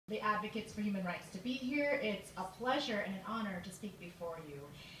the advocates for human rights to be here. It's a pleasure and an honor to speak before you.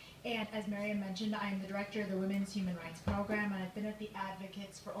 And as Miriam mentioned, I'm the director of the Women's Human Rights Program, and I've been at the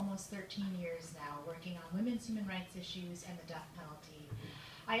Advocates for almost 13 years now, working on women's human rights issues and the death penalty.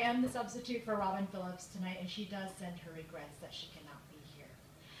 I am the substitute for Robin Phillips tonight, and she does send her regrets that she cannot be here.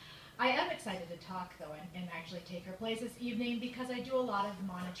 I am excited to talk, though, and actually take her place this evening because I do a lot of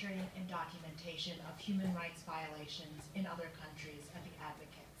monitoring and documentation of human rights violations in other countries at the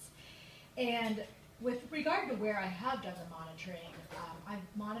Advocates. And with regard to where I have done the monitoring, I've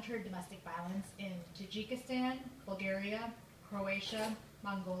monitored domestic violence in Tajikistan, Bulgaria, Croatia,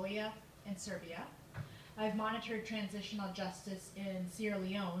 Mongolia, and Serbia. I've monitored transitional justice in Sierra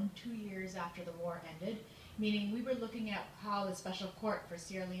Leone 2 years after the war ended, meaning we were looking at how the Special Court for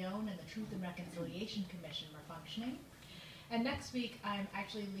Sierra Leone and the Truth and Reconciliation Commission were functioning. And next week, I'm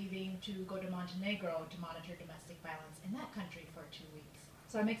actually leaving to go to Montenegro to monitor domestic violence in that country for 2 weeks.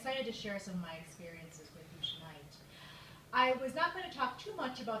 So I'm excited to share some of my experiences with you tonight. I was not going to talk too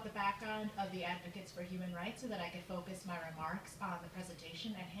much about the background of the Advocates for Human Rights so that I could focus my remarks on the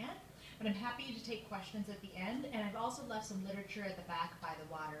presentation at hand, but I'm happy to take questions at the end, and I've also left some literature at the back by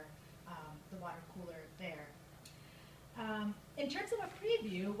the water cooler there. In terms of a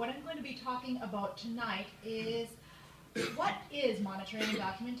preview, what I'm going to be talking about tonight is what is monitoring and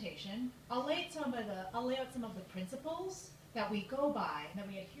documentation. I'll lay out some of the principles that we go by and that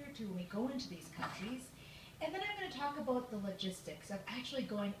we adhere to when we go into these countries. And then I'm going to talk about the logistics of actually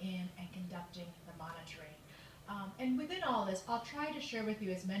going in and conducting the monitoring. And within all this, I'll try to share with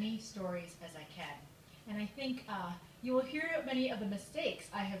you as many stories as I can. And I think you will hear many of the mistakes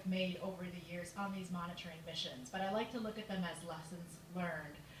I have made over the years on these monitoring missions, but I like to look at them as lessons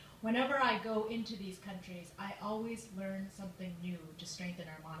learned. Whenever I go into these countries, I always learn something new to strengthen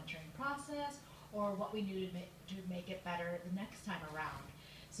our monitoring process or what we need to make it better the next time around.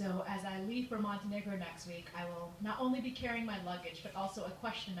 So as I leave for Montenegro next week, I will not only be carrying my luggage, but also a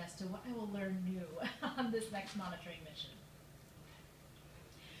question as to what I will learn new on this next monitoring mission.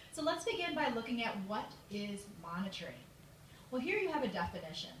 So let's begin by looking at what is monitoring. Well, here you have a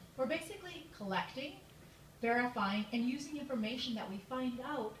definition. We're basically collecting, verifying, and using information that we find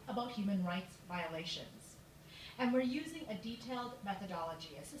out about human rights violations. And we're using a detailed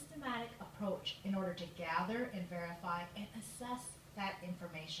methodology, a systematic approach in order to gather and verify and assess that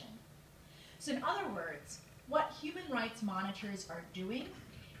information. So in other words, what human rights monitors are doing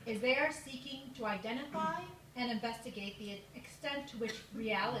is they are seeking to identify and investigate the extent to which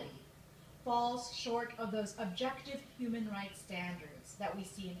reality falls short of those objective human rights standards that we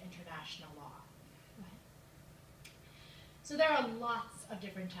see in international law. So there are lots of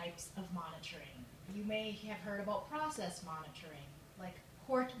different types of monitoring. You may have heard about process monitoring, like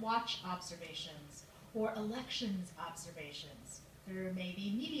court watch observations or elections observations. There may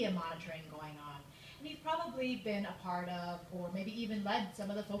be media monitoring going on, and you've probably been a part of or maybe even led some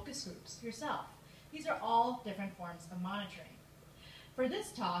of the focus groups yourself. These are all different forms of monitoring. For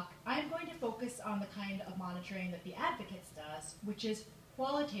this talk, I'm going to focus on the kind of monitoring that the Advocates does, which is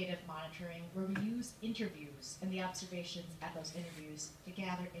qualitative monitoring, where we use interviews and the observations at those interviews to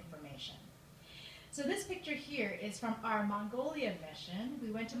gather information. So this picture here is from our Mongolia mission.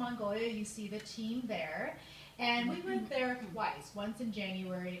 We went to Mongolia, you see the team there, and we went there twice, once in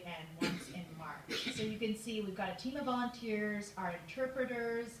January and once in March. So you can see we've got a team of volunteers, our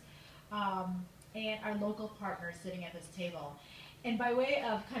interpreters, and our local partners sitting at this table. And by way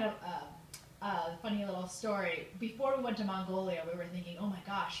of kind of a funny little story, before we went to Mongolia, we were thinking, oh my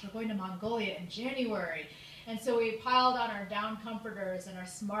gosh, we're going to Mongolia in January. And so we piled on our down comforters and our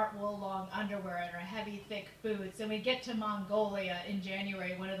smart wool long underwear and our heavy thick boots. And we get to Mongolia in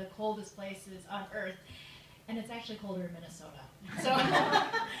January, one of the coldest places on earth. And it's actually colder in Minnesota. So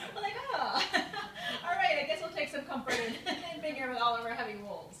we're like, oh, all right, I guess we'll take some comfort in being here with all of our heavy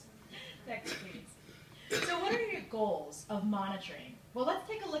wools. Next, please. So what are your goals of monitoring? Well, let's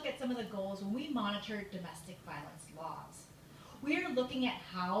take a look at some of the goals when we monitor domestic violence laws. We are looking at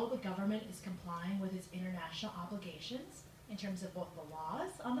how the government is complying with its international obligations in terms of both the laws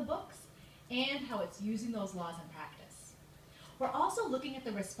on the books and how it's using those laws in practice. We're also looking at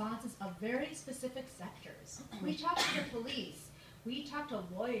the responses of very specific sectors. We talk to the police, we talk to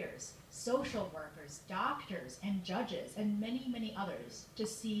lawyers, social workers, doctors, and judges, and many, many others to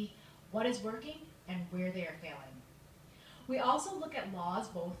see what is working and where they are failing. We also look at laws,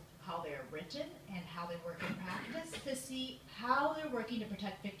 both how they're written and how they work in practice, to see how they're working to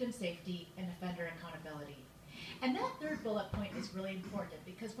protect victim safety and offender accountability. And that third bullet point is really important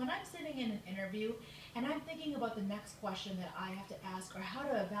because when I'm sitting in an interview and I'm thinking about the next question that I have to ask or how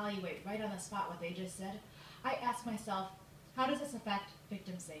to evaluate right on the spot what they just said, I ask myself, How does this affect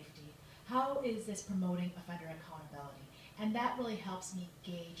victim safety? How is this promoting offender accountability? And that really helps me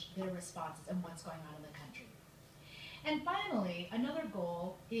gauge their responses and what's going on in the country. And finally, another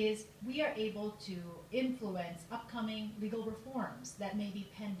goal is we are able to influence upcoming legal reforms that may be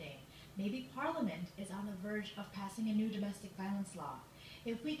pending. Maybe Parliament is on the verge of passing a new domestic violence law.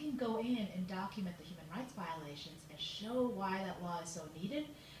 If we can go in and document the human rights violations and show why that law is so needed,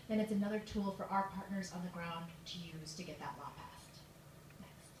 then it's another tool for our partners on the ground to use to get that law passed.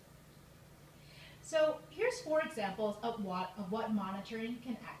 Next. So here's 4 examples of what monitoring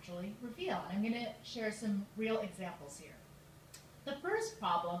can actually reveal. And I'm going to share some real examples here. The first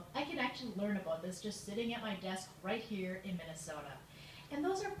problem, I can actually learn about this just sitting at my desk right here in Minnesota. And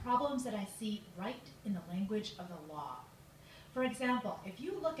those are problems that I see right in the language of the law. For example, if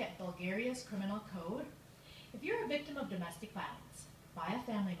you look at Bulgaria's criminal code, if you're a victim of domestic violence by a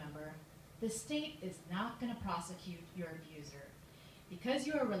family member, the state is not going to prosecute your abuser. Because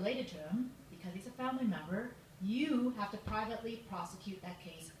you are related to him, because he's a family member, you have to privately prosecute that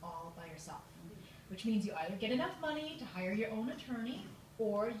case all by yourself. Which means you either get enough money to hire your own attorney,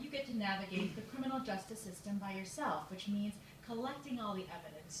 or you get to navigate the criminal justice system by yourself, which means collecting all the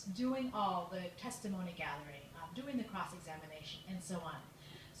evidence, doing all the testimony gathering, doing the cross-examination, and so on.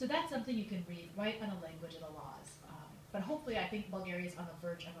 So that's something you can read right on the language of the laws. But hopefully I think Bulgaria is on the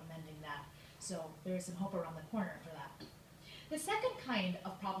verge of amending that, so there is some hope around the corner for that. The second kind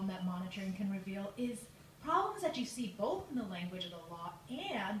of problem that monitoring can reveal is problems that you see both in the language of the law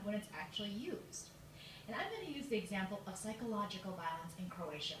and when it's actually used. And I'm going to use the example of psychological violence in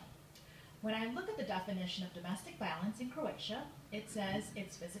Croatia. When I look at the definition of domestic violence in Croatia, it says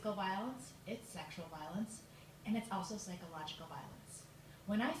it's physical violence, it's sexual violence, and it's also psychological violence.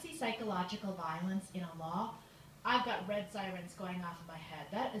 When I see psychological violence in a law, I've got red sirens going off in my head.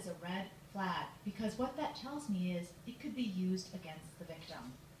 That is a red flag, because what that tells me is it could be used against the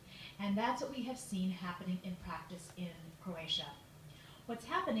victim. And that's what we have seen happening in practice in Croatia. What's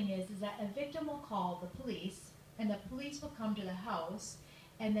happening is that a victim will call the police, and the police will come to the house,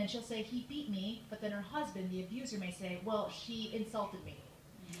 and then she'll say, he beat me, but then her husband, the abuser, may say, well, she insulted me.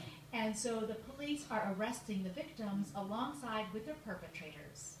 And so the police are arresting the victims alongside with their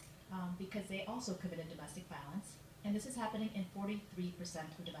perpetrators because they also committed domestic violence. And this is happening in 43%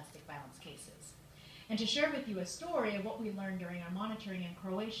 of domestic violence cases. And to share with you a story of what we learned during our monitoring in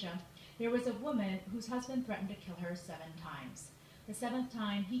Croatia, there was a woman whose husband threatened to kill her 7 times. The 7th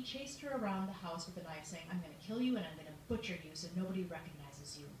time, he chased her around the house with a knife saying, I'm going to kill you and I'm going to butcher you so nobody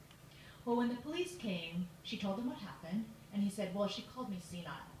recognizes you. Well, when the police came, she told them what happened, and he said, well, she called me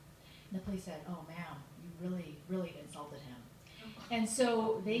senile. And the police said, oh, ma'am, you really, really insulted him. And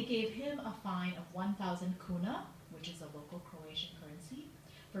so they gave him a fine of 1,000 kuna, which is a local Croatian currency,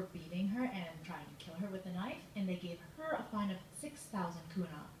 for beating her and trying to kill her with a knife. And they gave her a fine of 6,000 kuna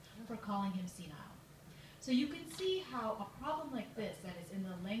for calling him senile. So you can see how a problem like this, that is in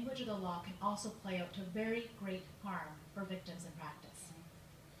the language of the law, can also play out to very great harm for victims in practice.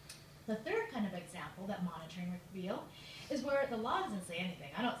 The third kind of example that monitoring reveal is where the law doesn't say anything.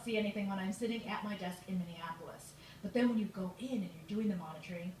 I don't see anything when I'm sitting at my desk in Minneapolis. But then when you go in and you're doing the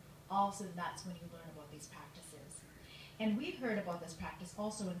monitoring, all of a sudden that's when you learn about these practices. And we've heard about this practice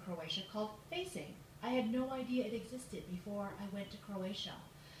also in Croatia called facing. I had no idea it existed before I went to Croatia.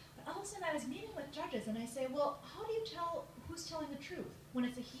 But all of a sudden I was meeting with judges and I say, well, how do you tell who's telling the truth when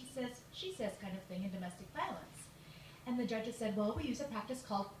it's a he says, she says kind of thing in domestic violence? And the judges said, well, we use a practice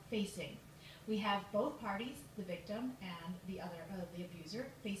called facing. We have both parties, the victim and the abuser,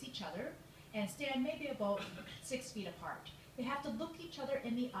 face each other and stand maybe about 6 feet apart. They have to look each other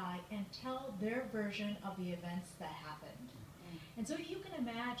in the eye and tell their version of the events that happened. And so you can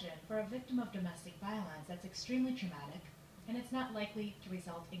imagine, for a victim of domestic violence, that's extremely traumatic, and it's not likely to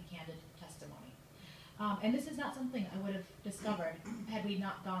result in candid testimony. And this is not something I would have discovered had we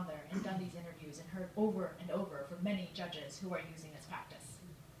not gone there and done these interviews and heard over and over from many judges who are using this practice.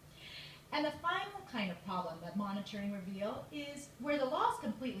 And the final kind of problem that monitoring reveal is where the law is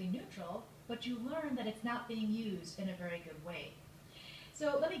completely neutral, but you learn that it's not being used in a very good way.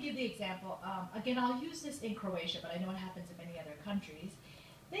 So let me give the example. Again, I'll use this in Croatia, but I know it happens in many other countries.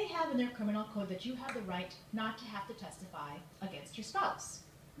 They have in their criminal code that you have the right not to have to testify against your spouse.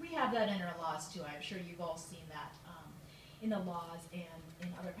 We have that in our laws too. I'm sure you've all seen that in the laws and in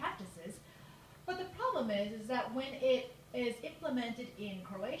other practices. But the problem is that when it is implemented in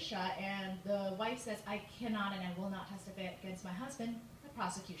Croatia and the wife says, I cannot and I will not testify against my husband, the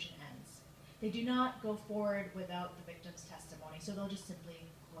prosecution ends. They do not go forward without the victim's testimony, so they'll just simply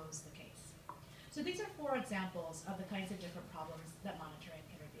close the case. So these are 4 examples of the kinds of different problems that monitoring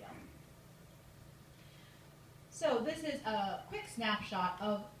can reveal. So this is a quick snapshot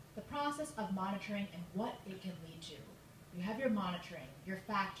of the process of monitoring and what it can lead to. You have your monitoring, your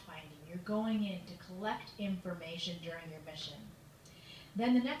fact-finding, you're going in to collect information during your mission.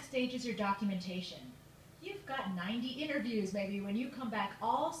 Then the next stage is your documentation. You've got 90 interviews maybe when you come back,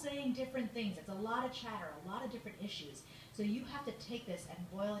 all saying different things. It's a lot of chatter, a lot of different issues. So you have to take this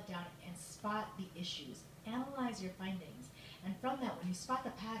and boil it down and spot the issues, analyze your findings. And from that, when you spot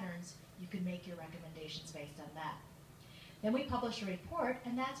the patterns, you can make your recommendations based on that. Then we publish a report,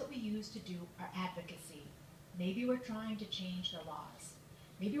 and that's what we use to do our advocacy. Maybe we're trying to change the laws.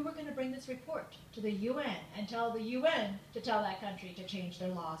 Maybe we're going to bring this report to the UN and tell the UN to tell that country to change their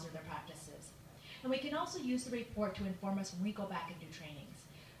laws or their practices. And we can also use the report to inform us when we go back and do trainings.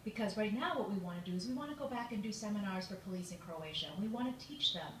 Because right now what we want to do is we want to go back and do seminars for police in Croatia. We want to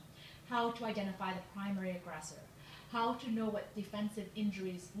teach them how to identify the primary aggressor, how to know what defensive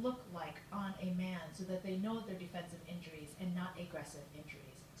injuries look like on a man so that they know they're defensive injuries and not aggressive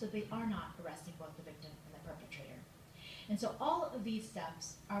injuries, so they are not arresting both the victim and the perpetrator. And so all of these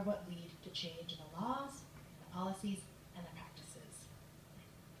steps are what lead to change in the laws, the policies, and the practices.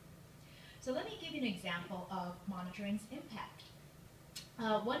 So let me give you an example of monitoring's impact.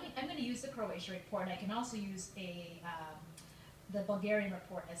 I'm going to use the Croatia report. I can also use the Bulgarian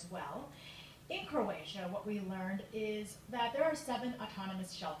report as well. In Croatia, what we learned is that there are 7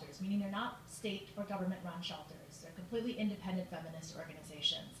 autonomous shelters, meaning they're not state or government-run shelters. They're completely independent feminist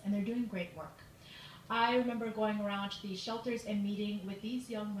organizations, and they're doing great work. I remember going around to these shelters and meeting with these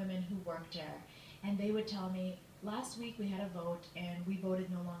young women who worked there, and they would tell me, last week we had a vote, and we voted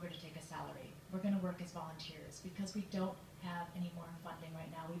no longer to take a salary. We're going to work as volunteers because we don't have any more funding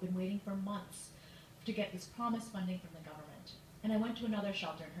right now. We've been waiting for months to get this promised funding from the government. And I went to another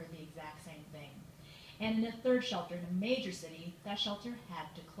shelter and heard the exact same thing. And in a third shelter in a major city, that shelter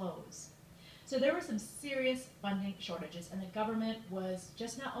had to close. So there were some serious funding shortages, and the government was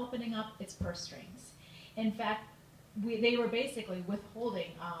just not opening up its purse strings. In fact, they were basically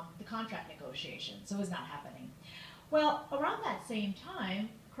withholding the contract negotiations, so it was not happening. Well, around that same time,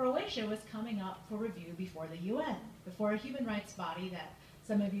 Croatia was coming up for review before the UN, before a human rights body that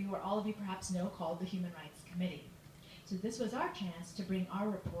some of you or all of you perhaps know called the Human Rights Committee. So this was our chance to bring our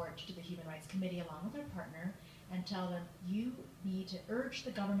report to the Human Rights Committee along with our partner and tell them, you need to urge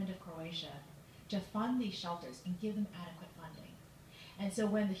the government of Croatia to fund these shelters and give them adequate funding. And so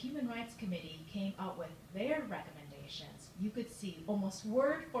when the Human Rights Committee came out with their recommendations, you could see almost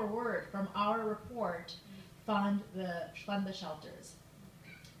word for word from our report, fund the shelters.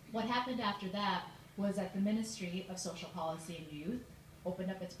 What happened after that was that the Ministry of Social Policy and Youth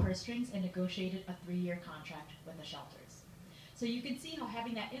opened up its purse strings and negotiated a 3-year contract with the shelters. So you can see how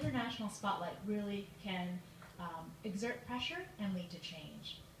having that international spotlight really can exert pressure and lead to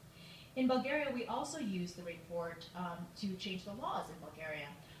change. In Bulgaria, we also used the report to change the laws in Bulgaria.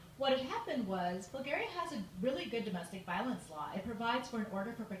 What had happened was Bulgaria has a really good domestic violence law. It provides for an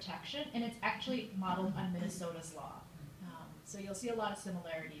order for protection, and it's actually modeled on Minnesota's law. So you'll see a lot of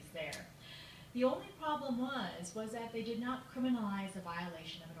similarities there. The only problem was that they did not criminalize the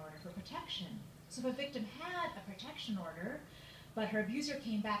violation of an order for protection. So if a victim had a protection order, but her abuser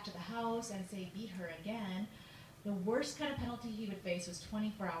came back to the house and, say, beat her again, the worst kind of penalty he would face was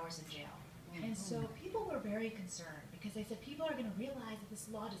 24 hours in jail. And so people were very concerned because they said people are going to realize that this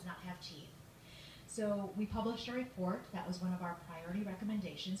law does not have teeth. So we published a report. That was one of our priority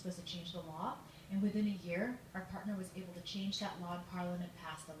recommendations, was to change the law. And within a year, our partner was able to change that law, and Parliament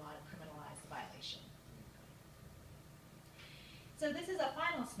passed the law to criminalize the violation. So this is a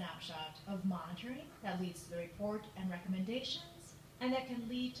final snapshot of monitoring that leads to the report and recommendations, and that can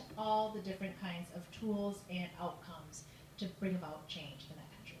lead to all the different kinds of tools and outcomes to bring about change in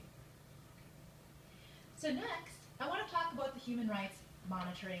that country. So next, I want to talk about the human rights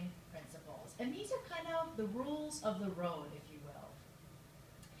monitoring principles. And these are kind of the rules of the road, if you will.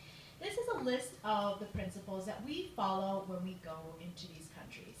 This is a list of the principles that we follow when we go into these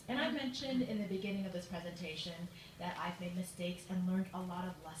countries. And I mentioned in the beginning of this presentation that I've made mistakes and learned a lot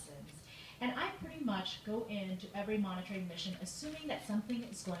of lessons. And I pretty much go into every monitoring mission assuming that something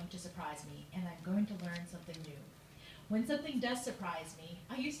is going to surprise me and I'm going to learn something new. When something does surprise me,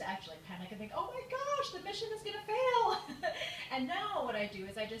 I used to actually panic and think, oh my gosh, the mission is going to fail. And now what I do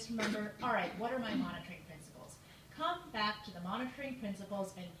is I just remember, all right, what are my monitoring principles? Come back to the monitoring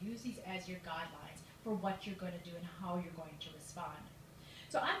principles and use these as your guidelines for what you're going to do and how you're going to respond.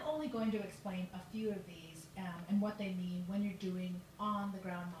 So I'm only going to explain a few of these and what they mean when you're doing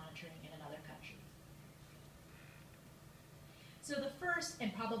on-the-ground monitoring in another country. So the first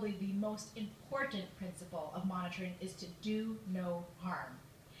and probably the most important principle of monitoring is to do no harm.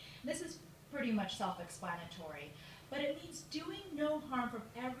 This is pretty much self-explanatory. But it means doing no harm from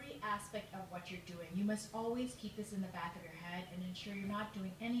every aspect of what you're doing. You must always keep this in the back of your head and ensure you're not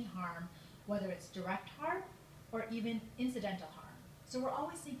doing any harm, whether it's direct harm or even incidental harm. So we're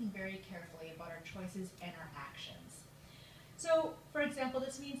always thinking very carefully about our choices and our actions. So, for example,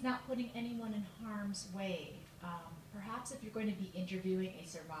 this means not putting anyone in harm's way. Perhaps if you're going to be interviewing a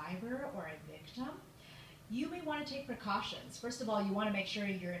survivor or a victim, you may want to take precautions. First of all, you want to make sure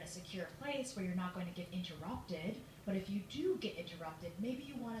you're in a secure place where you're not going to get interrupted. But if you do get interrupted, maybe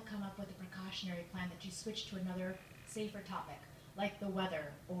you want to come up with a precautionary plan that you switch to another safer topic, like the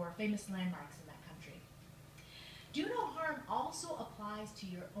weather or famous landmarks in that country. Do no harm also applies to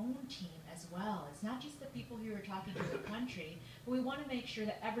your own team as well. It's not just the people who are talking to the country, but we want to make sure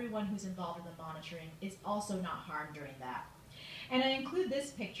that everyone who's involved in the monitoring is also not harmed during that. And I include this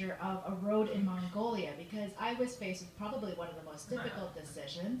picture of a road in Mongolia because I was faced with probably one of the most difficult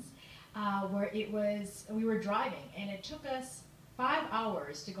decisions where we were driving and it took us 5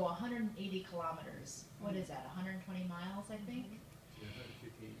 hours to go 180 kilometers. What is that, 120 miles, I think?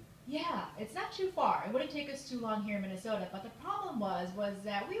 Yeah, it's not too far. It wouldn't take us too long here in Minnesota, but the problem was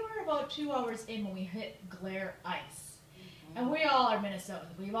that we were about 2 hours in when we hit glare ice. And we all are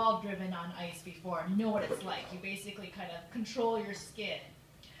Minnesotans. We've all driven on ice before and know what it's like. You basically kind of control your skin.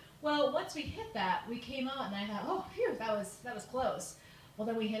 Well, once we hit that, we came out and I thought, oh, phew, that was close. Well,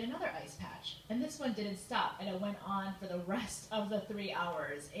 then we hit another ice patch. And this one didn't stop, and it went on for the rest of the 3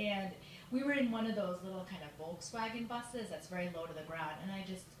 hours. And we were in one of those little kind of Volkswagen buses that's very low to the ground. And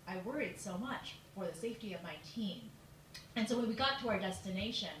I worried so much for the safety of my team. And so when we got to our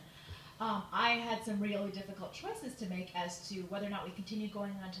destination, I had some really difficult choices to make as to whether or not we continue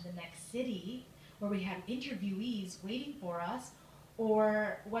going on to the next city where we had interviewees waiting for us,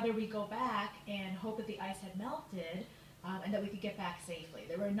 or whether we go back and hope that the ice had melted and that we could get back safely.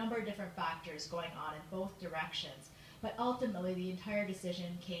 There were a number of different factors going on in both directions, but ultimately the entire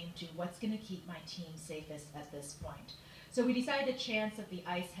decision came to what's going to keep my team safest at this point. So we decided to chance that the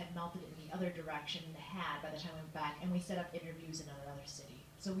ice had melted in the other direction and it had by the time we went back, and we set up interviews in another city.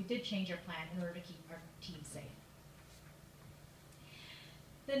 So we did change our plan in order to keep our team safe.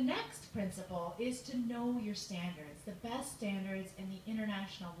 The next principle is to know your standards, the best standards and the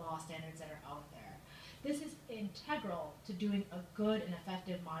international law standards that are out there. This is integral to doing a good and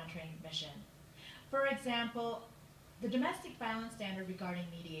effective monitoring mission. For example, the domestic violence standard regarding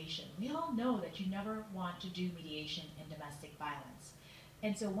mediation. We all know that you never want to do mediation in domestic violence.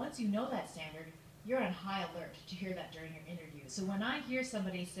 And so once you know that standard, you're on high alert to hear that during your interview. So when I hear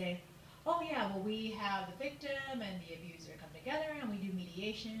somebody say, oh yeah, well we have the victim and the abuser come together and we do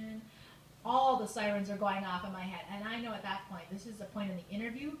mediation, all the sirens are going off in my head. And I know at that point, this is the point in the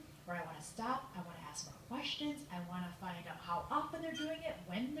interview where I want to stop, I want to ask more questions, I want to find out how often they're doing it,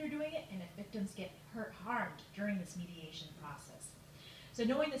 when they're doing it, and if victims get harmed during this mediation process. So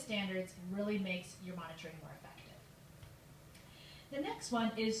knowing the standards really makes your monitoring more effective. The next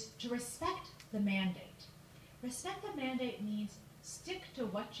one is to respect the mandate. Respect the mandate means stick to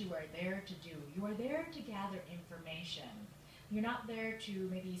what you are there to do. You are there to gather information. You're not there to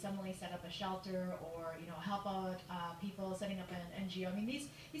maybe suddenly set up a shelter or help out people setting up an NGO. I mean,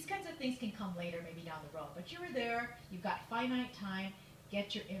 these kinds of things can come later, maybe down the road. But you were there, you've got finite time,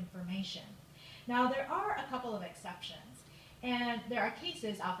 get your information. Now, there are a couple of exceptions. And there are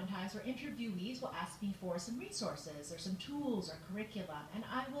cases oftentimes where interviewees will ask me for some resources or some tools or curriculum, and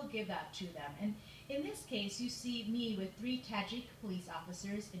I will give that to them. And in this case, you see me with 3 Tajik police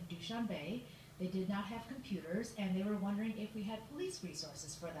officers in Dushanbe. They did not have computers, and they were wondering if we had police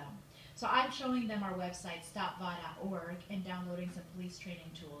resources for them. So I'm showing them our website, stopva.org, and downloading some police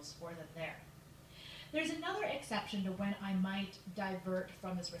training tools for them there. There's another exception to when I might divert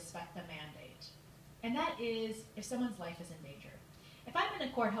from this respect the mandate. And that is if someone's life is in danger. If I'm in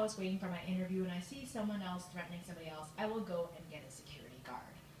a courthouse waiting for my interview and I see someone else threatening somebody else, I will go and get a security guard.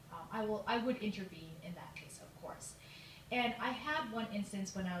 I would intervene in that case, of course. And I had one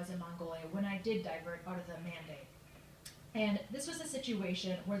instance when I was in Mongolia when I did divert out of the mandate. And this was a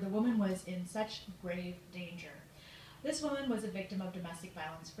situation where the woman was in such grave danger. This woman was a victim of domestic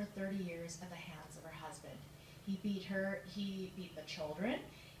violence for 30 years at the hands of her husband. He beat her, he beat the children,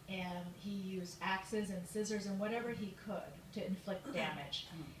 and he used axes and scissors and whatever he could to inflict damage.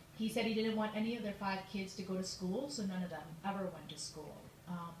 He said he didn't want any of their 5 kids to go to school, so none of them ever went to school.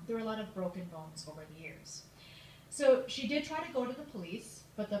 There were a lot of broken bones over the years. So she did try to go to the police,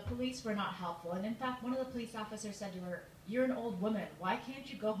 but the police were not helpful. And in fact, one of the police officers said to her, "You're an old woman. Why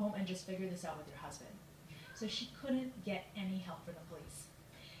can't you go home and just figure this out with your husband?" So she couldn't get any help from the police.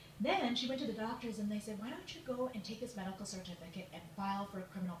 Then she went to the doctors and they said, why don't you go and take this medical certificate and file for a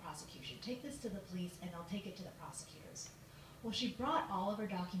criminal prosecution? Take this to the police and they'll take it to the prosecutors. Well, she brought all of her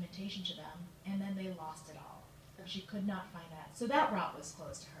documentation to them and then they lost it all. She could not find that. So that route was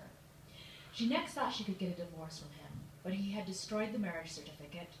closed to her. She next thought she could get a divorce from him, but he had destroyed the marriage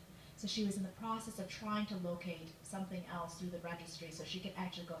certificate. So she was in the process of trying to locate something else through the registry so she could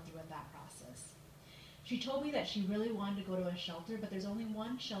actually go through with that process. She told me that she really wanted to go to a shelter, but there's only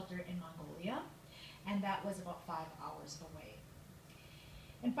one shelter in Mongolia, and that was about 5 hours away.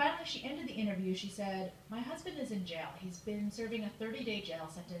 And finally, she ended the interview. She said, my husband is in jail. He's been serving a 30-day jail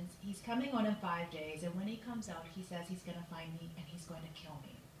sentence. He's coming on in 5 days, and when he comes out, he says he's going to find me and he's going to kill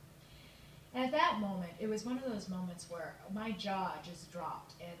me. And at that moment, it was one of those moments where my jaw just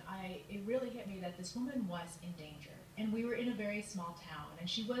dropped, and it really hit me that this woman was in danger. And we were in a very small town, and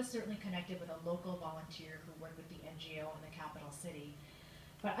she was certainly connected with a local volunteer who worked with the NGO in the capital city.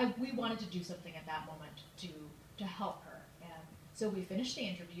 But we wanted to do something at that moment to help her. And so we finished the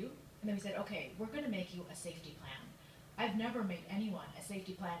interview, and then we said, okay, we're going to make you a safety plan. I've never made anyone a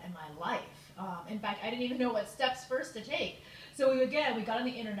safety plan in my life. In fact, I didn't even know what steps first to take. So we got on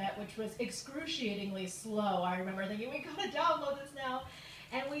the internet, which was excruciatingly slow. I remember thinking, we got to download this now.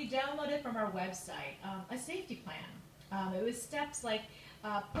 And we downloaded from our website a safety plan. It was steps like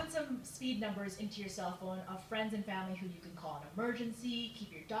put some speed numbers into your cell phone of friends and family who you can call an emergency,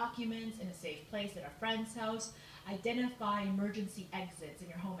 keep your documents in a safe place at a friend's house, identify emergency exits in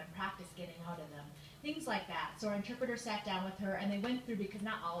your home and practice getting out of them. Things like that. So our interpreter sat down with her and they went through, because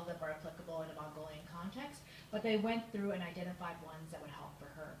not all of them are applicable in a Mongolian context, but they went through and identified ones that would help for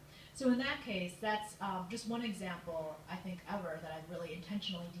her. So in that case, that's just one example, I think, ever that I've really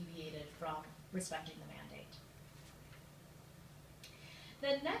intentionally deviated from respecting the mandate.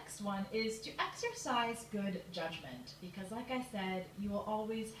 The next one is to exercise good judgment, because like I said, you will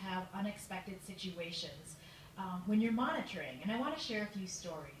always have unexpected situations when you're monitoring. And I want to share a few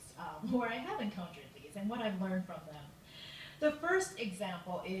stories where I have encountered these and what I've learned from them. The first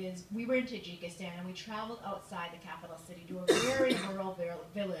example is we were in Tajikistan and we traveled outside the capital city to a very rural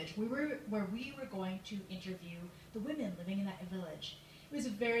village where we were going to interview the women living in that village. It was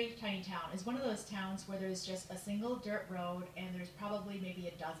a very tiny town. It's one of those towns where there's just a single dirt road and there's probably maybe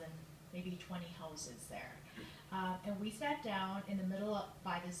a dozen, maybe 20 houses there. And we sat down in the middle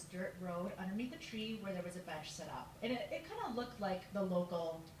by this dirt road underneath a tree where there was a bench set up. And it kind of looked like the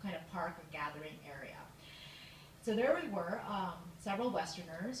local kind of park or gathering area. So there we were, several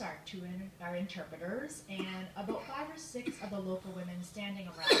Westerners, our interpreters, and about 5 or 6 of the local women standing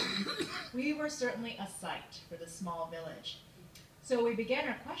around. We were certainly a sight for the small village. So we began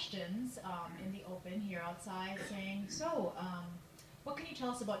our questions in the open here outside saying, so what can you tell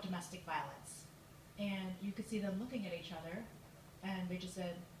us about domestic violence? And you could see them looking at each other, and they just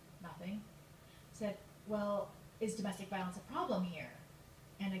said, nothing. Said, well, is domestic violence a problem here?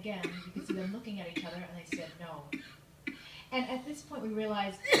 And again, you could see them looking at each other, and they said, no. And at this point, we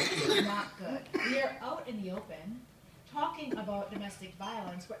realized this is not good. We are out in the open, talking about domestic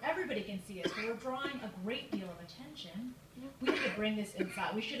violence, where everybody can see us, where we're drawing a great deal of attention. We need to bring this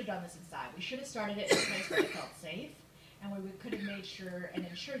inside. We should have done this inside. We should have started it in a place where they felt safe, and where we could have made sure and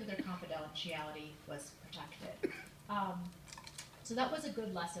ensured that their confidentiality was protected. So that was a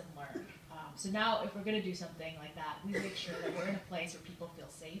good lesson learned. So now if we're going to do something like that, we make sure that we're in a place where people feel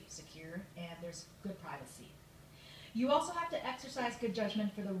safe, secure, and there's good privacy. You also have to exercise good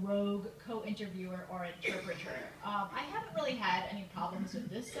judgment for the rogue co-interviewer or interpreter. I haven't really had any problems with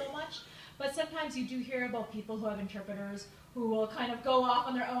this so much, but sometimes you do hear about people who have interpreters who will kind of go off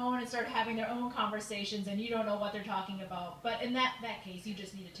on their own and start having their own conversations, and you don't know what they're talking about. But in that case, you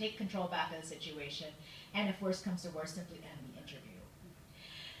just need to take control back of the situation, and if worse comes to worse, simply end the interview.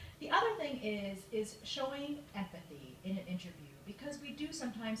 The other thing is showing empathy in an interview, because we do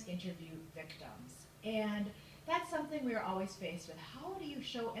sometimes interview victims, and that's something we're always faced with. How do you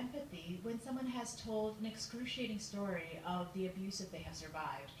show empathy when someone has told an excruciating story of the abuse that they have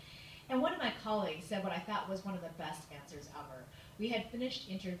survived? And one of my colleagues said what I thought was one of the best answers ever. We had finished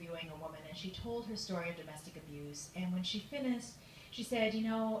interviewing a woman, and she told her story of domestic abuse, and when she finished, she said, you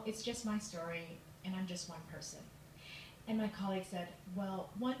know, it's just my story, and I'm just one person. And my colleague said,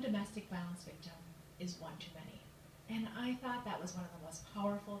 well, one domestic violence victim is one too many. And I thought that was one of the most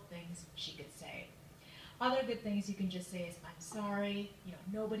powerful things she could say. Other good things you can just say is, I'm sorry, you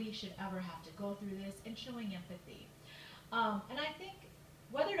know, nobody should ever have to go through this, and showing empathy. And I think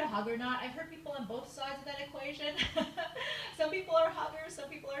whether to hug or not, I've heard people on both sides of that equation. Some people are huggers, some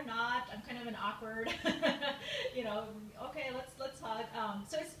people are not. I'm kind of an awkward, you know, okay, let's hug.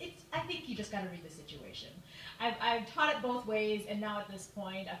 So I think think you just got to read the situation. I've taught it both ways, and now at this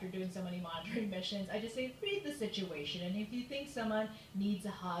point, after doing so many monitoring missions, I just say, read the situation, and if you think someone needs a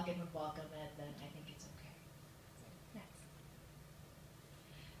hug and would welcome it, then I think it's okay. So, next.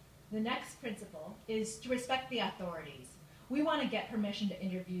 The next principle is to respect the authorities. We want to get permission to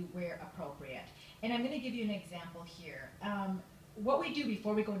interview where appropriate. And I'm going to give you an example here. What we do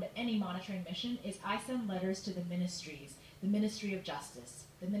before we go into any monitoring mission is I send letters to the ministries, the Ministry of Justice,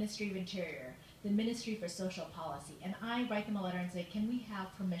 the Ministry of Interior, the Ministry for Social Policy, and I write them a letter and say, can we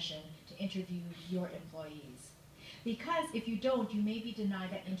have permission to interview your employees? Because if you don't, you may be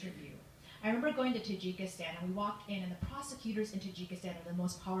denied that interview. I remember going to Tajikistan, and we walked in, and the prosecutors in Tajikistan are the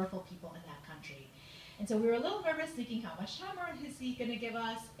most powerful people in that country. And so we were a little nervous, thinking, how much time is he going to give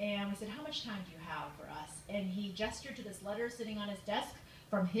us? And we said, how much time do you have for us? And he gestured to this letter sitting on his desk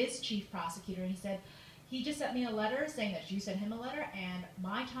from his chief prosecutor, and he said, he just sent me a letter saying that you sent him a letter, and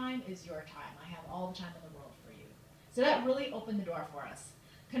my time is your time. I have all the time in the world for you. So that really opened the door for us.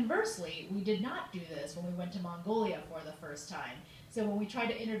 Conversely, we did not do this when we went to Mongolia for the first time. So when we tried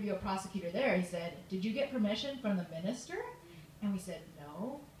to interview a prosecutor there, he said, did you get permission from the minister? And we said,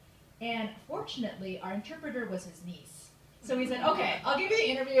 no. And fortunately, our interpreter was his niece. So he said, okay, I'll give you the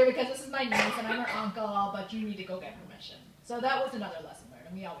interview because this is my niece and I'm her uncle, but you need to go get permission. So that was another lesson learned,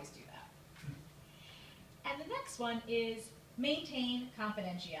 and we always do that. And the next one is maintain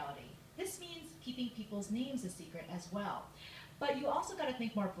confidentiality. This means keeping people's names a secret as well. But you also got to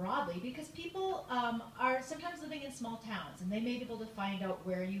think more broadly, because people are sometimes living in small towns, and they may be able to find out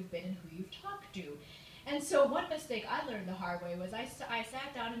where you've been and who you've talked to. And so one mistake I learned the hard way was I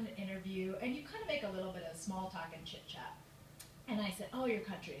sat down in an interview, and you kind of make a little bit of small talk and chit-chat. And I said, oh, your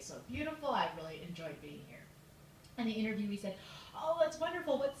country is so beautiful. I really enjoyed being here. And the interviewee said, oh, that's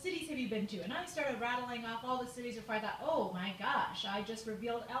wonderful. What cities have you been to? And I started rattling off all the cities before I thought, oh my gosh, I just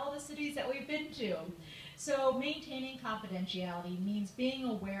revealed all the cities that we've been to. So maintaining confidentiality means being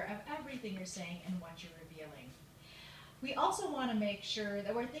aware of everything you're saying and what you're revealing. We also want to make sure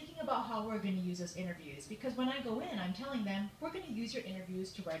that we're thinking about how we're going to use those interviews, because when I go in, I'm telling them, we're going to use your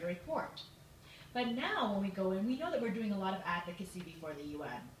interviews to write a report. But now when we go in, we know that we're doing a lot of advocacy before the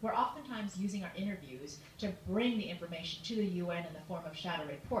UN. We're oftentimes using our interviews to bring the information to the UN in the form of shadow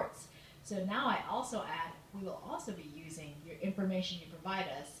reports. So now I also add, we will also be using your information you provide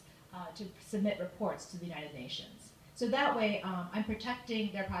us to submit reports to the United Nations. So that way I'm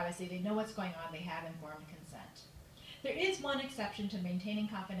protecting their privacy, they know what's going on, they have informed consent. There is one exception to maintaining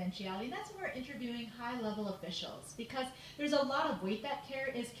confidentiality, and that's when we're interviewing high-level officials, because there's a lot of weight that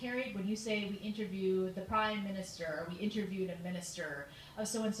is carried when you say we interviewed the Prime Minister or we interviewed a minister of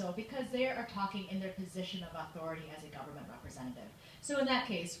so-and-so, because they are talking in their position of authority as a government representative. So in that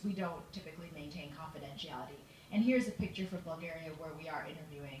case, we don't typically maintain confidentiality. And here's a picture from Bulgaria where we are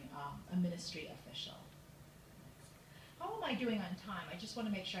interviewing a ministry official. How am I doing on time? I just want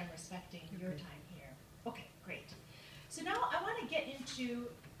to make sure I'm respecting your time here. Okay, great. So now I want to get into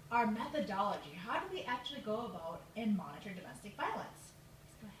our methodology. How do we actually go about and monitor domestic violence?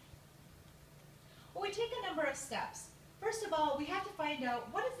 Go ahead. Well, we take a number of steps. First of all, we have to find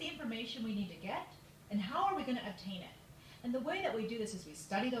out what is the information we need to get and how are we going to obtain it. And the way that we do this is we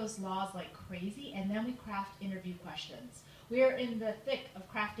study those laws like crazy, and then we craft interview questions. We are in the thick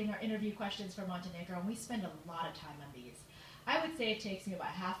of crafting our interview questions for Montenegro, and we spend a lot of time on these. I would say it takes me about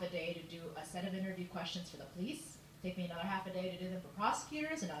half a day to do a set of interview questions for the police. Take me another half a day to do them for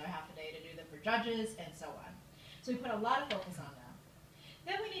prosecutors, another half a day to do them for judges, and so on. So we put a lot of focus on them.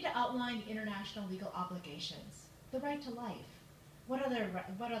 Then we need to outline the international legal obligations. The right to life. What other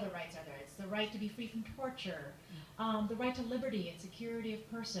rights are there? It's the right to be free from torture, the right to liberty and security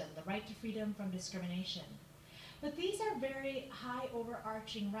of person, the right to freedom from discrimination. But these are very high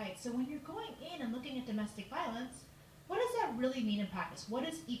overarching rights. So when you're going in and looking at domestic violence, what does that really mean in practice? What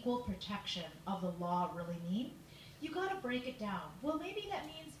does equal protection of the law really mean? You got to break it down. Well, maybe that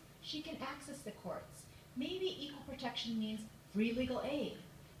means she can access the courts. Maybe equal protection means free legal aid.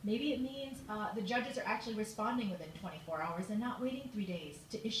 Maybe it means the judges are actually responding within 24 hours and not waiting 3 days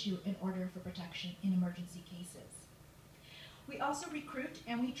to issue an order for protection in emergency cases. We also recruit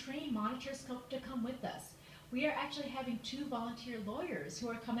and we train monitors to come with us. We are actually having 2 volunteer lawyers who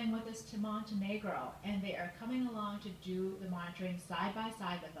are coming with us to Montenegro, and they are coming along to do the monitoring side by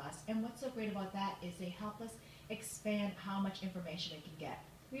side with us. And what's so great about that is they help us expand how much information we can get.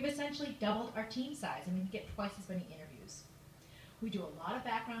 We've essentially doubled our team size, and we can get twice as many interviews. We do a lot of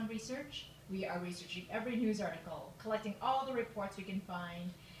background research. We are researching every news article, collecting all the reports we can find,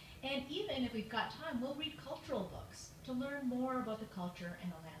 and even if we've got time, we'll read cultural books to learn more about the culture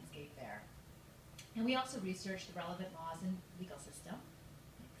and the landscape there. And we also research the relevant laws and legal system.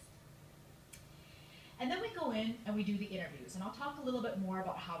 Next. in and we do the interviews. And I'll talk a little bit more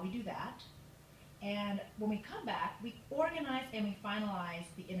about how we do that. And when we come back, we organize and we finalize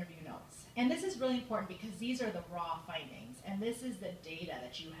the interview notes. And this is really important because these are the raw findings, and this is the data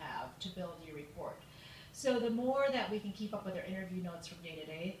that you have to build your report. So the more that we can keep up with our interview notes from day to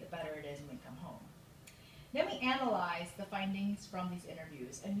day, the better it is when we come home. Then we analyze the findings from these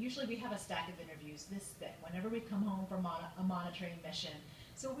interviews, and usually we have a stack of interviews this thick whenever we come home from a monitoring mission.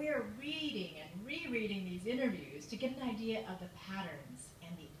 So we are reading and rereading these interviews to get an idea of the patterns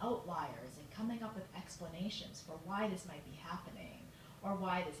and the outliers and coming up with explanations for why this might be happening or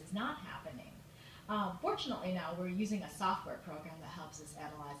why this is not happening. Fortunately now we're using a software program that helps us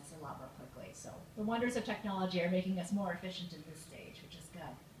analyze this a lot more quickly. So the wonders of technology are making us more efficient in this stage, which is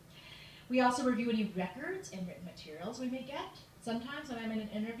good. We also review any records and written materials we may get. Sometimes when I'm in an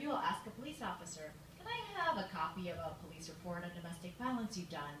interview, I'll ask a police officer, can I have a copy of a police report on domestic violence you've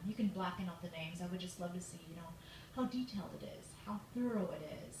done? You can blacken out the names. I would just love to see, how detailed it is, how thorough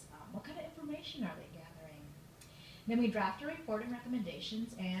it is, what kind of information are they gathering. Then we draft a report and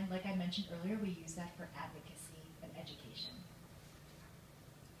recommendations, and like I mentioned earlier, we use that for advocacy and education.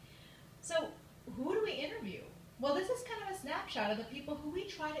 So who do we interview? Well, this is kind of a snapshot of the people who we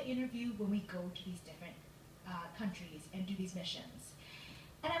try to interview when we go to these different countries and do these missions.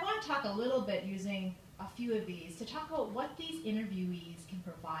 And I want to talk a little bit using a few of these to talk about what these interviewees can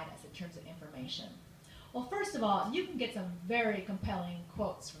provide us in terms of information. Well, first of all, you can get some very compelling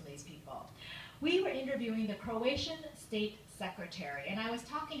quotes from these people. We were interviewing the Croatian State Secretary, and I was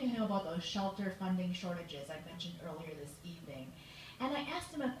talking to him about those shelter funding shortages I mentioned earlier this evening. And I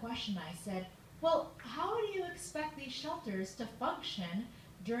asked him a question. I said, well, how do you expect these shelters to function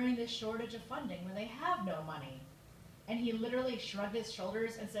during this shortage of funding when they have no money? And he literally shrugged his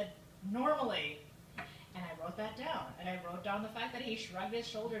shoulders and said, normally. And I wrote that down. And I wrote down the fact that he shrugged his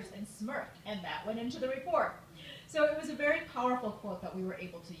shoulders and smirked, and that went into the report. So it was a very powerful quote that we were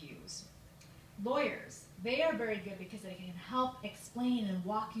able to use. Lawyers, they are very good because they can help explain and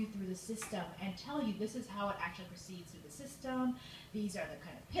walk you through the system and tell you this is how it actually proceeds through the system. These are the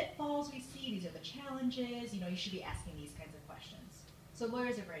kind of pitfalls we see. These are the challenges. You should be asking these kinds of questions. So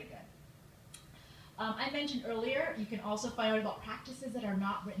lawyers are very good. I mentioned earlier, you can also find out about practices that are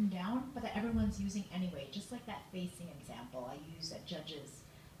not written down, but that everyone's using anyway, just like that facing example I used that judges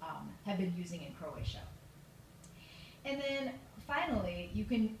have been using in Croatia. And then finally, you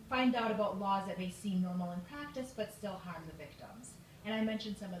can find out about laws that may seem normal in practice, but still harm the victims. And I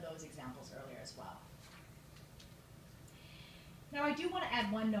mentioned some of those examples earlier as well. Now I do want to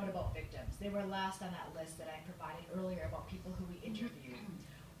add one note about victims. They were last on that list that I provided earlier about people who we interviewed.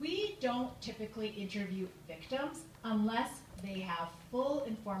 We don't typically interview victims unless they have full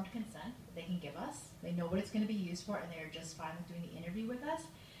informed consent that they can give us. They know what it's going to be used for, and they are just fine with doing the interview with us.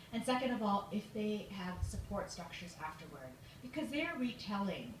 And second of all, if they have support structures afterward, because they are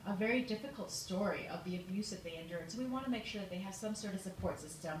retelling a very difficult story of the abuse that they endured. So we want to make sure that they have some sort of support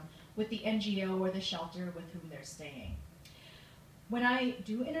system with the NGO or the shelter with whom they're staying. When I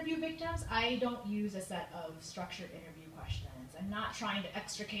do interview victims, I don't use a set of structured interview questions. I'm not trying to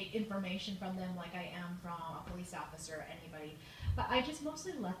extricate information from them like I am from a police officer or anybody, but I just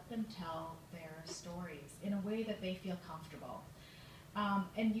mostly let them tell their stories in a way that they feel comfortable.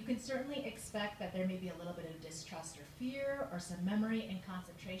 And you can certainly expect that there may be a little bit of distrust or fear or some memory and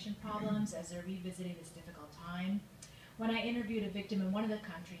concentration problems as they're revisiting this difficult time. When I interviewed a victim in one of the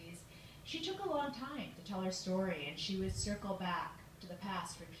countries, she took a long time to tell her story, and she would circle back to the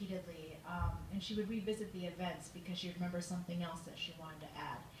past repeatedly, and she would revisit the events because she remembers something else that she wanted to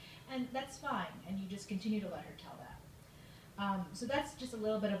add. And that's fine, and you just continue to let her tell that. So that's just a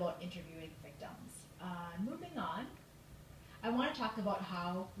little bit about interviewing victims. Moving on, I want to talk about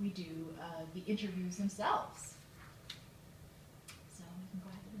how we do the interviews themselves. So we can go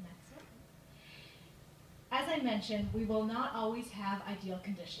ahead to the next one. As I mentioned, we will not always have ideal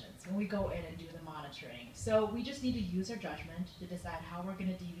conditions when we go in and do the monitoring. So we just need to use our judgment to decide how we're going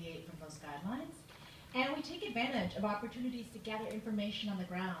to deviate from those guidelines. And we take advantage of opportunities to gather information on the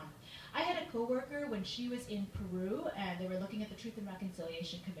ground. I had a coworker when she was in Peru, and they were looking at the Truth and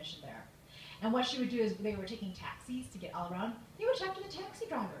Reconciliation Commission there. And what she would do is they were taking taxis to get all around. They would talk to the taxi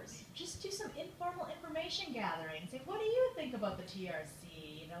drivers, just do some informal information gathering. Say, what do you think about the TRC?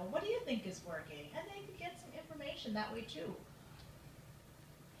 What do you think is working? And they could get some information that way too.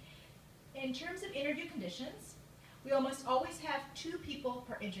 In terms of interview conditions, we almost always have 2 people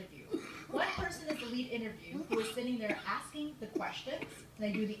per interview. One person is the lead interview who is sitting there asking the questions, and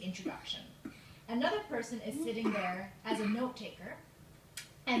they do the introduction. Another person is sitting there as a note taker,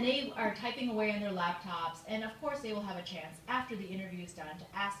 and they are typing away on their laptops, and of course they will have a chance after the interview is done to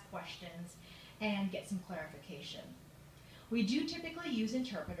ask questions and get some clarification. We do typically use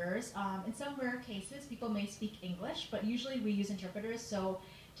interpreters. In some rare cases, people may speak English, but usually we use interpreters, so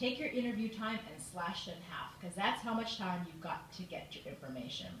take your interview time and slash it in half, because that's how much time you've got to get your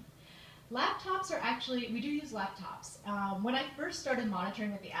information. Laptops are actually, we do use laptops. When I first started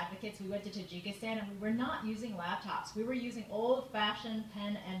monitoring with the advocates, we went to Tajikistan and we were not using laptops. We were using old-fashioned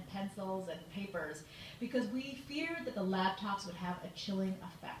pen and pencils and papers because we feared that the laptops would have a chilling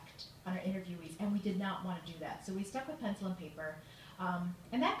effect on our interviewees, and we did not want to do that. So we stuck with pencil and paper.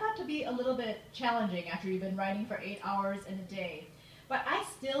 And that got to be a little bit challenging after you've been writing for 8 hours in a day. But I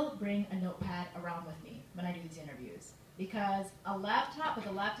still bring a notepad around with me when I do these interviews, because with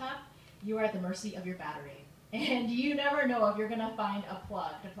a laptop, you are at the mercy of your battery. And you never know if you're going to find a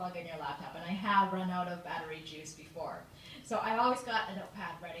plug to plug in your laptop. And I have run out of battery juice before. So I always got a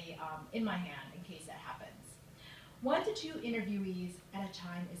notepad ready in my hand in case that happens. 1 to 2 interviewees at a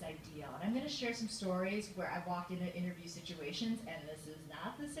time is ideal. And I'm going to share some stories where I've walked into interview situations, and this is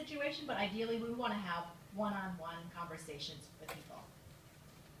not the situation, but ideally we want to have one-on-one conversations with people.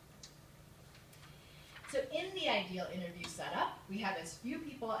 So in the ideal interview setup, we have as few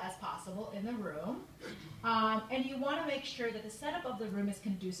people as possible in the room, and you want to make sure that the setup of the room is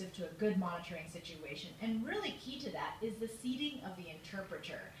conducive to a good monitoring situation. And really key to that is the seating of the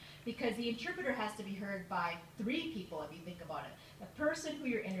interpreter, because the interpreter has to be heard by 3 people if you think about it. The person who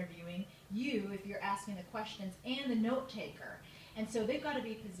you're interviewing, you if you're asking the questions, and the note taker. And so they've got to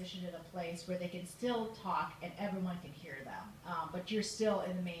be positioned in a place where they can still talk and everyone can hear them, but you're still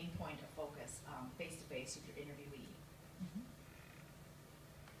in the main point of focus, face-to-face with your interviewee.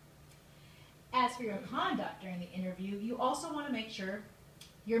 As for your conduct during the interview, you also want to make sure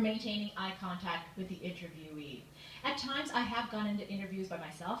you're maintaining eye contact with the interviewee. At times, I have gone into interviews by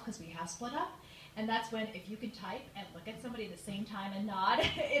myself because we have split up, and that's when if you can type and look at somebody at the same time and nod,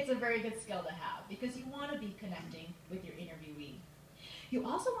 it's a very good skill to have because you want to be connecting with your interviewee. You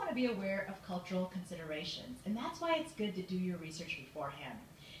also want to be aware of cultural considerations, and that's why it's good to do your research beforehand.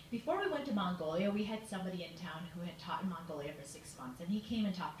 Before we went to Mongolia, we had somebody in town who had taught in Mongolia for 6 months, and he came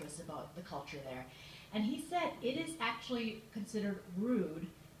and talked to us about the culture there. And he said it is actually considered rude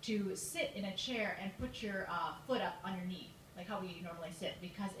to sit in a chair and put your foot up on your knee, like how we normally sit,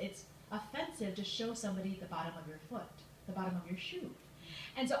 because it's offensive to show somebody the bottom of your foot, the bottom of your shoe.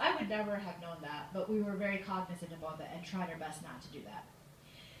 And so I would never have known that, but we were very cognizant about that and tried our best not to do that.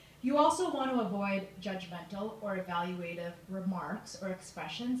 You also want to avoid judgmental or evaluative remarks or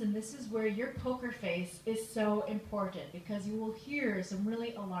expressions, and this is where your poker face is so important because you will hear some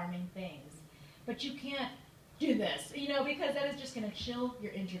really alarming things. But you can't do this, because that is just going to chill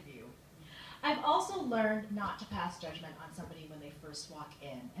your interview. I've also learned not to pass judgment on somebody when they first walk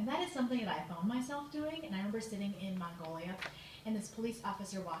in, and that is something that I found myself doing. And I remember sitting in Mongolia, and this police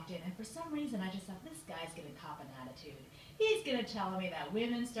officer walked in, and for some reason I just thought, this guy's going to cop an attitude. He's going to tell me that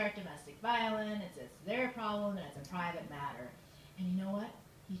women start domestic violence, it's their problem, and it's a private matter. And you know what?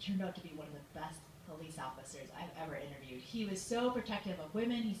 He turned out to be one of the best police officers I've ever interviewed. He was so protective of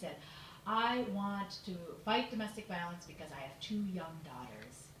women. He said, I want to fight domestic violence because I have 2 young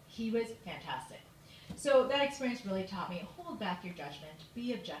daughters. He was fantastic. So that experience really taught me, hold back your judgment,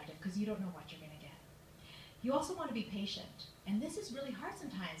 be objective, because you don't know what you're going to get. You also want to be patient. And this is really hard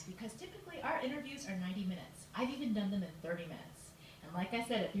sometimes because typically our interviews are 90 minutes. I've even done them in 30 minutes. And like I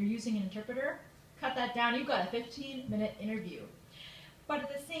said, if you're using an interpreter, cut that down. You've got a 15-minute interview. But at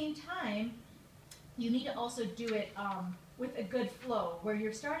the same time, you need to also do it with a good flow where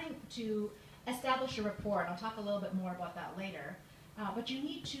you're starting to establish a rapport. And I'll talk a little bit more about that later. But you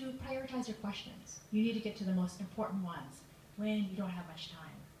need to prioritize your questions. You need to get to the most important ones when you don't have much time.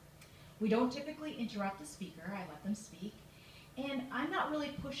 We don't typically interrupt the speaker. I let them speak. And I'm not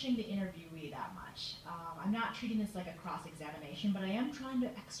really pushing the interviewee that much. I'm not treating this like a cross-examination, but I am trying to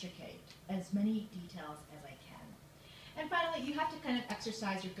extricate as many details as I can. And finally, you have to kind of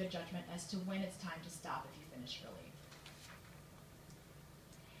exercise your good judgment as to when it's time to stop if you finish early.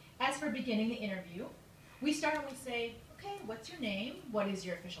 As for beginning the interview, we start and we say, okay, what's your name? What is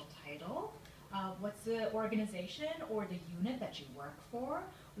your official title? What's the organization or the unit that you work for?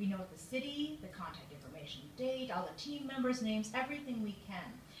 We note the city, the contact information, date, all the team members' names, everything we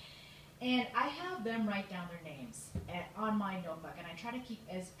can. And I have them write down their names on my notebook, and I try to keep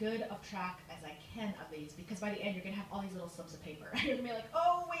as good of track as I can of these, because by the end you're going to have all these little slips of paper. You're going to be like,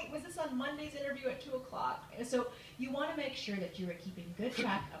 oh wait, was this on Monday's interview at 2 o'clock? So you want to make sure that you are keeping good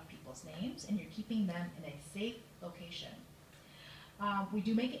track of people's names, and you're keeping them in a safe location. We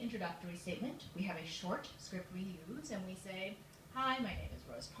do make an introductory statement. We have a short script we use, and we say, hi, my name is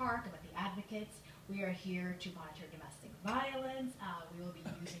Rose Park. I'm with the Advocates. We are here to monitor domestic violence. We will be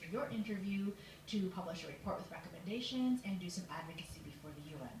using your interview, to publish a report with recommendations, and do some advocacy before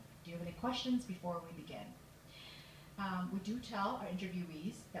the UN. Do you have any questions before we begin? We do tell our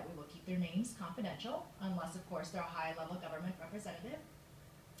interviewees that we will keep their names confidential, unless, of course, they're a high-level government representative.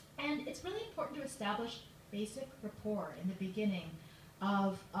 And it's really important to establish basic rapport in the beginning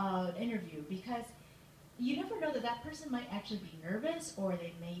of an interview, because you never know that that person might actually be nervous, or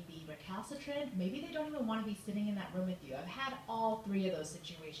they may be recalcitrant. Maybe they don't even want to be sitting in that room with you. I've had all three of those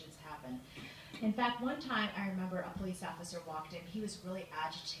situations happen. In fact, one time I remember a police officer walked in. He was really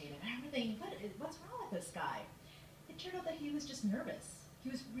agitated. I remember thinking, what's wrong with this guy? It turned out that he was just nervous. He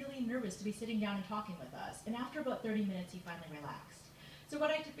was really nervous to be sitting down and talking with us. And after about 30 minutes, he finally relaxed. So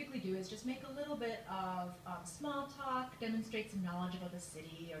what I typically do is just make a little bit of small talk, demonstrate some knowledge about the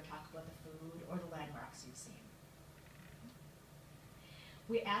city, or talk about the food or the landmarks you've seen.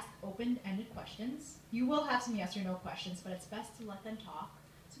 We ask open-ended questions. You will have some yes or no questions, but it's best to let them talk.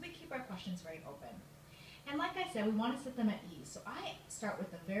 So we keep our questions very open. And like I said, we want to set them at ease. So I start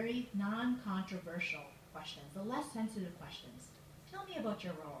with the very non-controversial questions, the less sensitive questions. Tell me about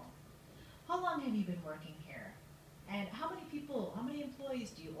your role. How long have you been working here? And how many people, how many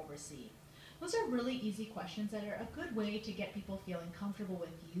employees do you oversee? Those are really easy questions that are a good way to get people feeling comfortable with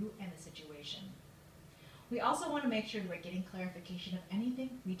you and the situation. We also want to make sure that we're getting clarification of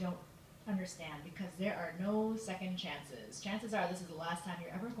anything we don't understand, because there are no second chances. Chances are this is the last time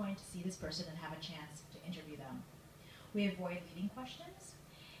you're ever going to see this person and have a chance to interview them. We avoid leading questions,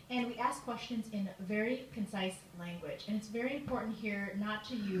 and we ask questions in very concise language. And it's very important here not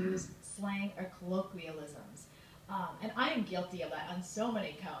to use slang or colloquialisms. And I am guilty of that on so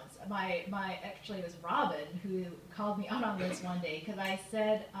many counts. Actually, it was Robin who called me out on this one day, because I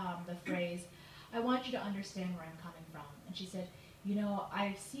said the phrase, "I want you to understand where I'm coming from." And she said, "You know,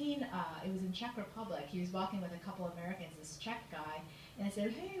 I've seen, it was in Czech Republic, he was walking with a couple of Americans, this Czech guy, and I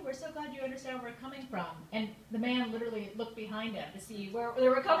said, 'Hey, we're so glad you understand where we're coming from.' And the man literally looked behind him to see where they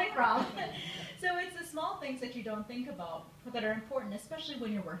were coming from." So it's the small things that you don't think about that are important, especially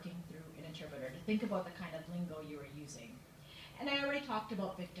when you're working through an interpreter, to think about the kind of lingo you are using. And I already talked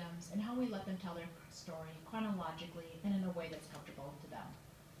about victims and how we let them tell their story chronologically and in a way that's comfortable to them.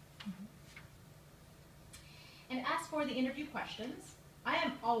 And as for the interview questions, I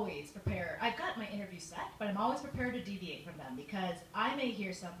am always prepared. I've got my interview set, but I'm always prepared to deviate from them, because I may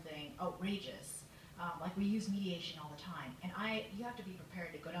hear something outrageous, like we use mediation all the time, and you have to be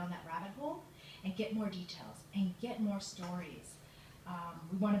prepared to go down that rabbit hole and get more details and get more stories.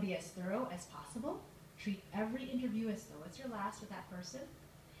 We want to be as thorough as possible. Treat every interview as though it's your last with that person.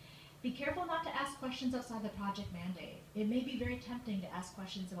 Be careful not to ask questions outside the project mandate. It may be very tempting to ask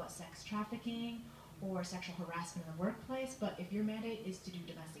questions about sex trafficking or sexual harassment in the workplace, but if your mandate is to do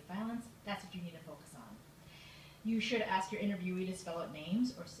domestic violence, that's what you need to focus on. You should ask your interviewee to spell out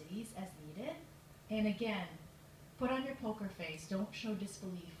names or cities as needed. And again, put on your poker face. Don't show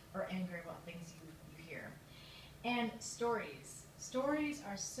disbelief or anger about things you hear. And stories. Stories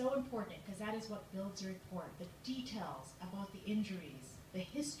are so important, because that is what builds a report. The details about the injuries, the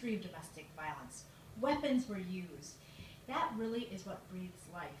history of domestic violence, weapons were used. That really is what breathes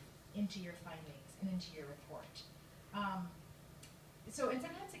life into your findings and into your report. And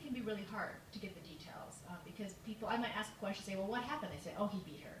sometimes it can be really hard to get the details, because I might ask a question, say, well, what happened? They say, oh, he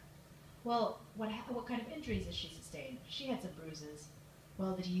beat her. Well, what kind of injuries did she sustain? She had some bruises.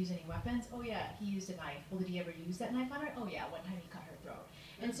 Well, did he use any weapons? Oh yeah, he used a knife. Well, did he ever use that knife on her? Oh yeah, one time he cut her throat.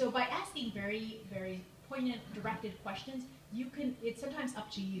 And so by asking very, very poignant, directed questions, it's sometimes up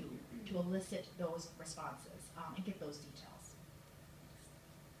to you to elicit those responses and get those details.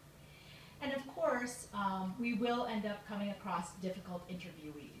 And of course, we will end up coming across difficult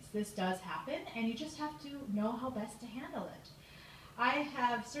interviewees. This does happen, and you just have to know how best to handle it. I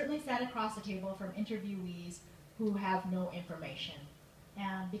have certainly sat across the table from interviewees who have no information,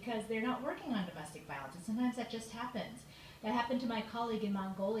 because they're not working on domestic violence, and sometimes that just happens. That happened to my colleague in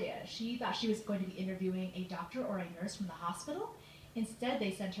Mongolia. She thought she was going to be interviewing a doctor or a nurse from the hospital. Instead,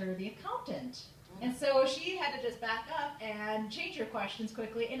 they sent her the accountant. And so she had to just back up and change her questions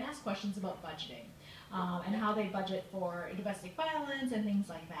quickly and ask questions about budgeting and how they budget for domestic violence and things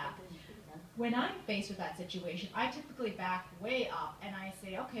like that. When I'm faced with that situation, I typically back way up and I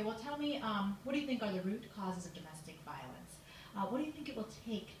say, okay, well, tell me, what do you think are the root causes of domestic violence? What do you think it will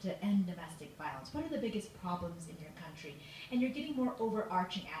take to end domestic violence? What are the biggest problems in your country? And you're getting more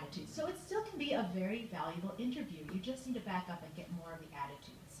overarching attitudes. So it still can be a very valuable interview. You just need to back up and get more of the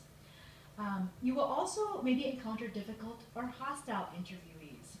attitudes. You will also maybe encounter difficult or hostile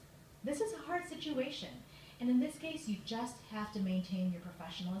interviewees. This is a hard situation. And in this case, you just have to maintain your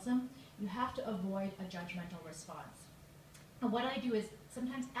professionalism. You have to avoid a judgmental response. And what I do is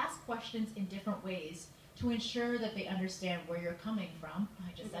sometimes ask questions in different ways to ensure that they understand where you're coming from.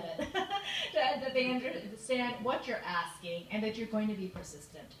 I just said it. That they understand what you're asking and that you're going to be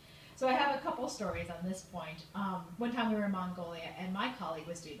persistent. So I have a couple stories on this point. One time we were in Mongolia and my colleague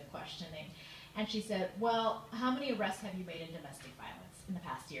was doing the questioning, and she said, well, how many arrests have you made in domestic violence in the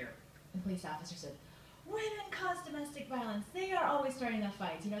past year? And the police officer said, women cause domestic violence. They are always starting the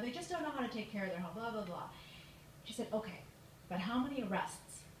fights. You know, they just don't know how to take care of their home, blah, blah, blah. She said, okay, but how many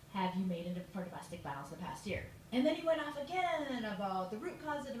arrests have you made for domestic violence in the past year? And then he went off again about the root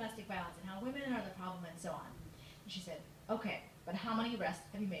cause of domestic violence and how women are the problem and so on. And she said, okay, but how many arrests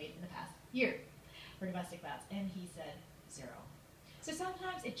have you made in the past year for domestic violence? And he said, 0. So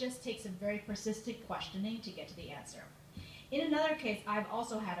sometimes it just takes some very persistent questioning to get to the answer. In another case, I've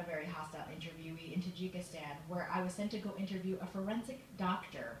also had a very hostile interviewee in Tajikistan where I was sent to go interview a forensic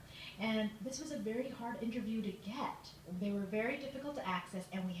doctor. And this was a very hard interview to get. They were very difficult to access,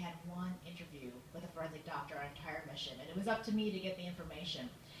 and we had one interview with a forensic doctor our entire mission. And it was up to me to get the information.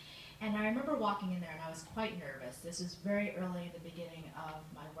 And I remember walking in there, and I was quite nervous. This was very early in the beginning of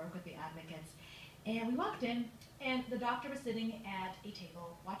my work with the advocates. And we walked in, and the doctor was sitting at a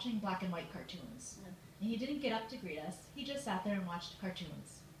table watching black and white cartoons. And he didn't get up to greet us. He just sat there and watched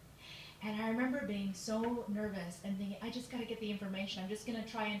cartoons. And I remember being so nervous and thinking, I just got to get the information. I'm just going to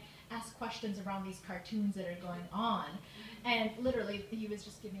try and ask questions around these cartoons that are going on. And literally, he was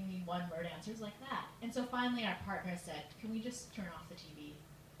just giving me one-word answers like that. And so finally, our partner said, can we just turn off the TV?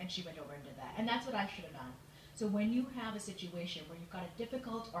 And she went over and did that. And that's what I should have done. So when you have a situation where you've got a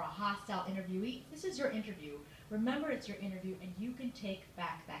difficult or a hostile interviewee, this is your interview. Remember, it's your interview, and you can take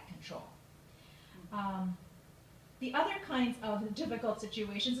back that control. The other kinds of difficult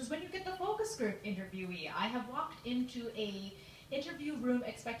situations is when you get the focus group interviewee. I have walked into a interview room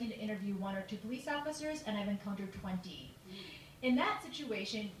expecting to interview 1 or 2 police officers, and I've encountered 20. In that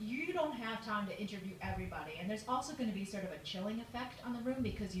situation, you don't have time to interview everybody, and there's also going to be sort of a chilling effect on the room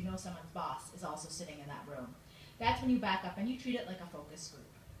because you know someone's boss is also sitting in that room. That's when you back up and you treat it like a focus group.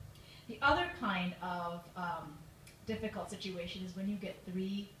 The other kind of difficult situation is when you get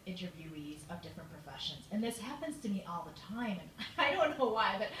 3 interviewees of different professions. And this happens to me all the time, and I don't know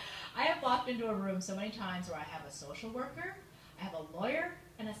why, but I have walked into a room so many times where I have a social worker, I have a lawyer,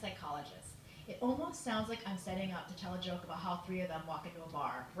 and a psychologist. It almost sounds like I'm setting up to tell a joke about how 3 of them walk into a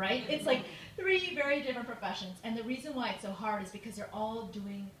bar, right? It's like 3 very different professions, and the reason why it's so hard is because they're all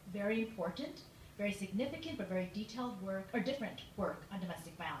doing very important, very significant, but very detailed work, or different work on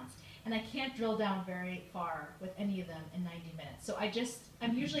domestic violence. And I can't drill down very far with any of them in 90 minutes. So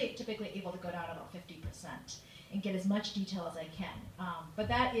I'm usually typically able to go down about 50% and get as much detail as I can. But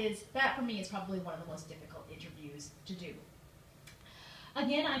that for me is probably one of the most difficult interviews to do.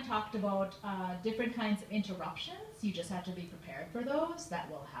 Again, I talked about different kinds of interruptions. You just have to be prepared for those. That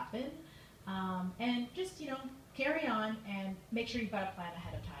will happen. And just, carry on and make sure you've got a plan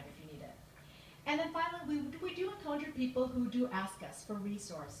ahead of time if you need it. And then finally, we do encounter people who do ask us for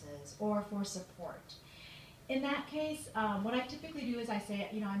resources or for support. In that case, what I typically do is I say,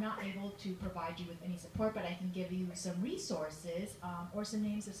 I'm not able to provide you with any support, but I can give you some resources or some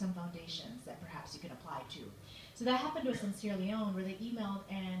names of some foundations that perhaps you can apply to. So that happened to us in Sierra Leone where they emailed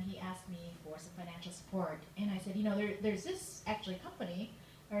and he asked me for some financial support. And I said, there's this actually company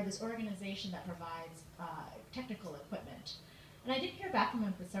or this organization that provides technical equipment. And I didn't hear back from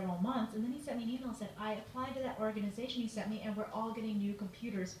him for several months, and then he sent me an email and said, I applied to that organization you sent me, and we're all getting new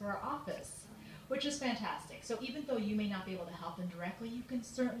computers for our office, which is fantastic. So even though you may not be able to help them directly, you can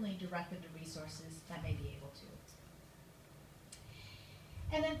certainly direct them to resources that may be able to.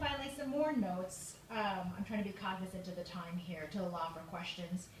 And then finally, some more notes. I'm trying to be cognizant of the time here to allow for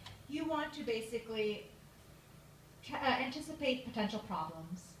questions. You want to basically anticipate potential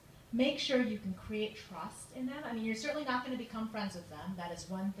problems. Make sure you can create trust in them. I mean, you're certainly not going to become friends with them. That is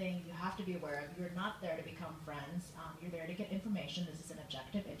one thing you have to be aware of. You're not there to become friends. You're there to get information. This is an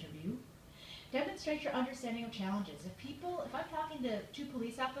objective interview. Demonstrate your understanding of challenges. If I'm talking to 2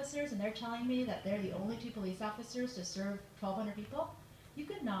 police officers and they're telling me that they're the only 2 police officers to serve 1,200 people, you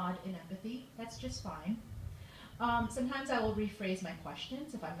can nod in empathy. That's just fine. Sometimes I will rephrase my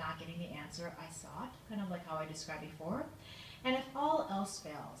questions if I'm not getting the answer I sought, kind of like how I described before. And if all else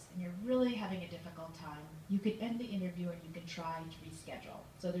fails and you're really having a difficult time, you can end the interview and you can try to reschedule.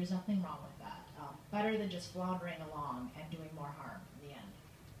 So there's nothing wrong with that. Better than just floundering along and doing more harm in the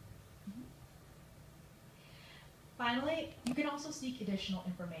end. Finally, you can also seek additional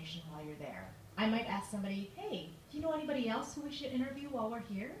information while you're there. I might ask somebody, hey, do you know anybody else who we should interview while we're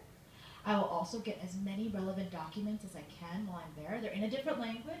here? I will also get as many relevant documents as I can while I'm there. They're in a different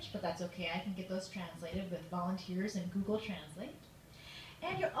language, but that's okay. I can get those translated with volunteers and Google Translate.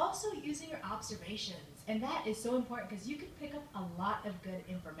 also using your observations. And that is so important because you can pick up a lot of good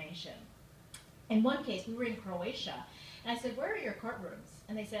information. In one case, we were in Croatia, and I said, where are your courtrooms?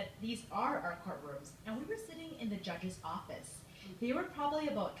 And they said, these are our courtrooms. And we were sitting in the judge's office. They were probably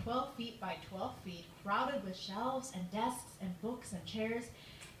about 12 feet by 12 feet, crowded with shelves and desks and books and chairs.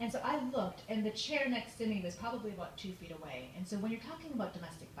 And so I looked, and the chair next to me was probably about 2 feet away. And so when you're talking about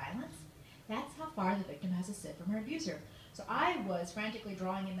domestic violence, that's how far the victim has to sit from her abuser. So I was frantically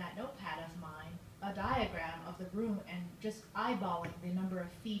drawing in that notepad of mine a diagram of the room and just eyeballing the number of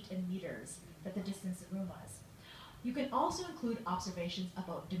feet and meters that the distance the room was. You can also include observations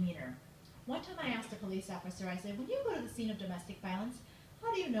about demeanor. One time I asked a police officer, I said, when you go to the scene of domestic violence,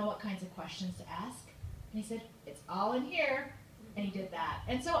 how do you know what kinds of questions to ask? And he said, it's all in here. And he did that.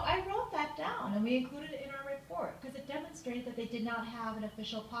 And so I wrote that down, and we included it in our report because it demonstrated that they did not have an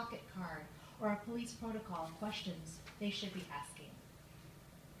official pocket card or a police protocol of questions they should be asking.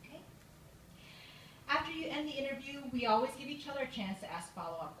 Okay? After you end the interview, we always give each other a chance to ask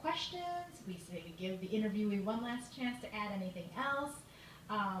follow-up questions. We say we give the interviewee one last chance to add anything else,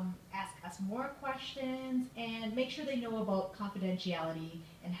 ask us more questions, and make sure they know about confidentiality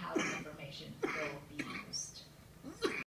and how the information